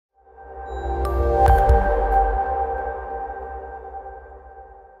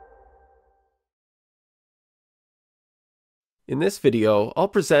In this video, I'll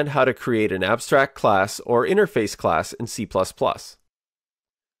present how to create an abstract class or interface class in C++.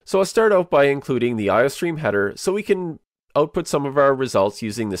 So I'll start out by including the IOStream header so we can output some of our results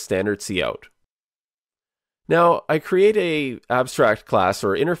using the standard cout. Now, I create an abstract class or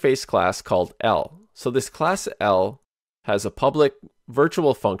interface class called L. So this class L has a public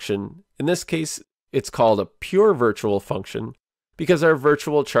virtual function. In this case, it's called a pure virtual function because our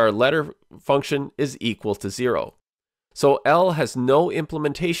virtual char letter function is equal to 0. So L has no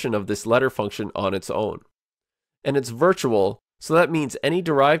implementation of this letter function on its own. And it's virtual, so that means any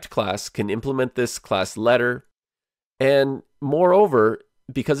derived class can implement this class letter. And moreover,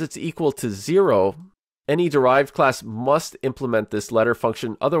 because it's equal to 0, any derived class must implement this letter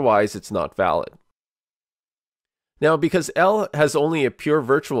function, otherwise it's not valid. Now, because L has only a pure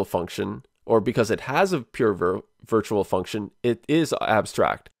virtual function, or because it has a pure virtual function, it is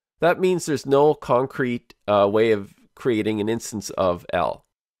abstract. That means there's no concrete way of creating an instance of L.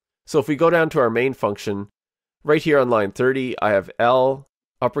 So if we go down to our main function, right here on line 30, I have L,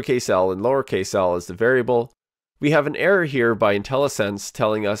 uppercase L and lowercase l as the variable. We have an error here by IntelliSense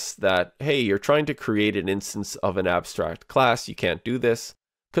telling us that, hey, you're trying to create an instance of an abstract class. You can't do this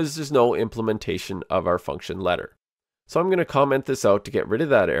because there's no implementation of our function letter. So I'm going to comment this out to get rid of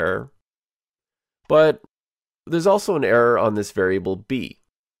that error. But there's also an error on this variable b.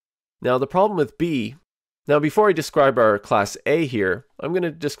 Now the problem with b, now before I describe our class A here, I'm going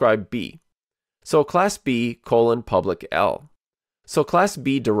to describe b. So class B colon public L. So class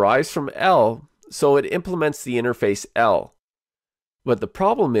B derives from L, so it implements the interface L. But the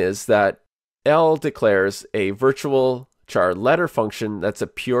problem is that L declares a virtual char letter function that's a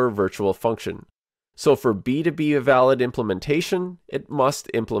pure virtual function. So for B to be a valid implementation, it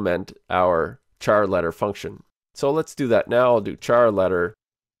must implement our char letter function. So let's do that now. I'll do char letter,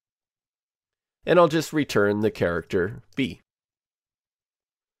 and I'll just return the character B.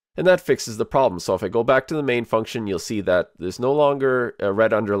 And that fixes the problem. So if I go back to the main function, you'll see that there's no longer a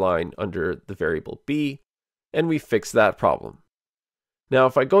red underline under the variable B, and we fixed that problem. Now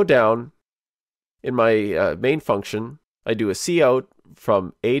if I go down in my main function, I do a cout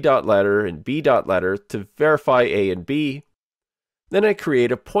from a.letter and b.letter to verify A and B. Then I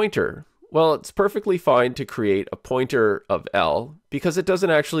create a pointer. Well, it's perfectly fine to create a pointer of L because it doesn't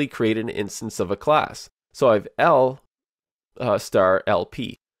actually create an instance of a class. So I have L star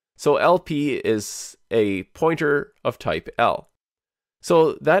LP. So LP is a pointer of type L.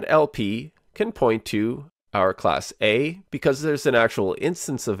 So that LP can point to our class A because there's an actual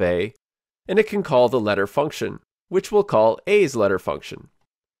instance of A, and it can call the letter function, which we'll call A's letter function.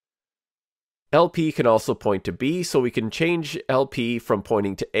 LP can also point to B, so we can change LP from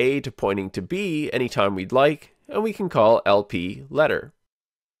pointing to A to pointing to B anytime we'd like, and we can call LP letter.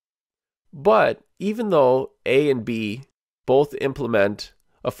 But even though A and B both implement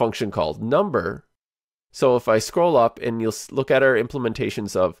a function called number, so if I scroll up and you'll look at our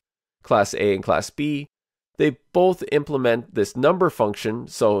implementations of class A and class B, they both implement this number function.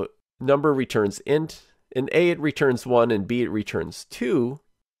 So number returns int, in A it returns 1 and B it returns 2.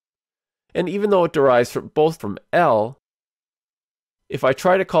 And even though it derives both from L, if I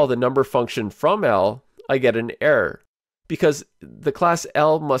try to call the number function from L, I get an error because the class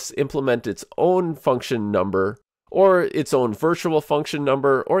L must implement its own function number or its own virtual function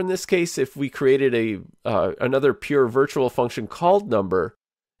number, or in this case, if we created another pure virtual function called number,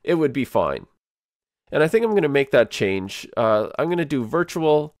 it would be fine. And I think I'm going to make that change. I'm going to do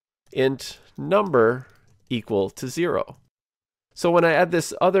virtual int number equal to 0. So when I add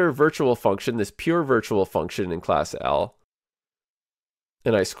this other virtual function, this pure virtual function in class L,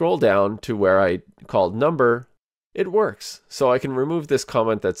 and I scroll down to where I called number, it works. So I can remove this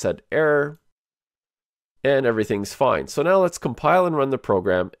comment that said error, and everything's fine. So now let's compile and run the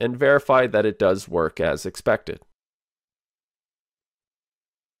program and verify that it does work as expected.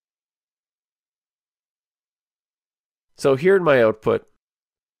 So here in my output,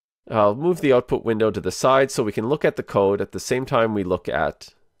 I'll move the output window to the side so we can look at the code at the same time we look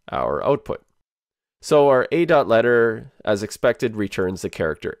at our output. So our a.letter, as expected, returns the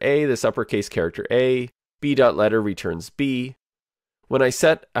character A, this uppercase character A. b.letter returns B. When I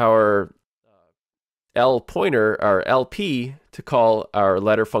set our L pointer, our LP, to call our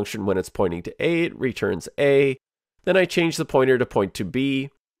letter function when it's pointing to A, it returns A. Then I change the pointer to point to B,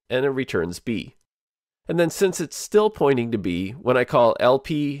 and it returns B. And then since it's still pointing to B, when I call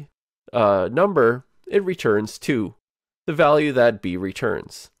LP number, it returns 2, the value that B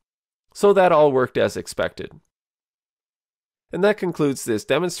returns. So that all worked as expected. And that concludes this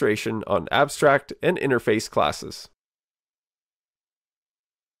demonstration on abstract and interface classes.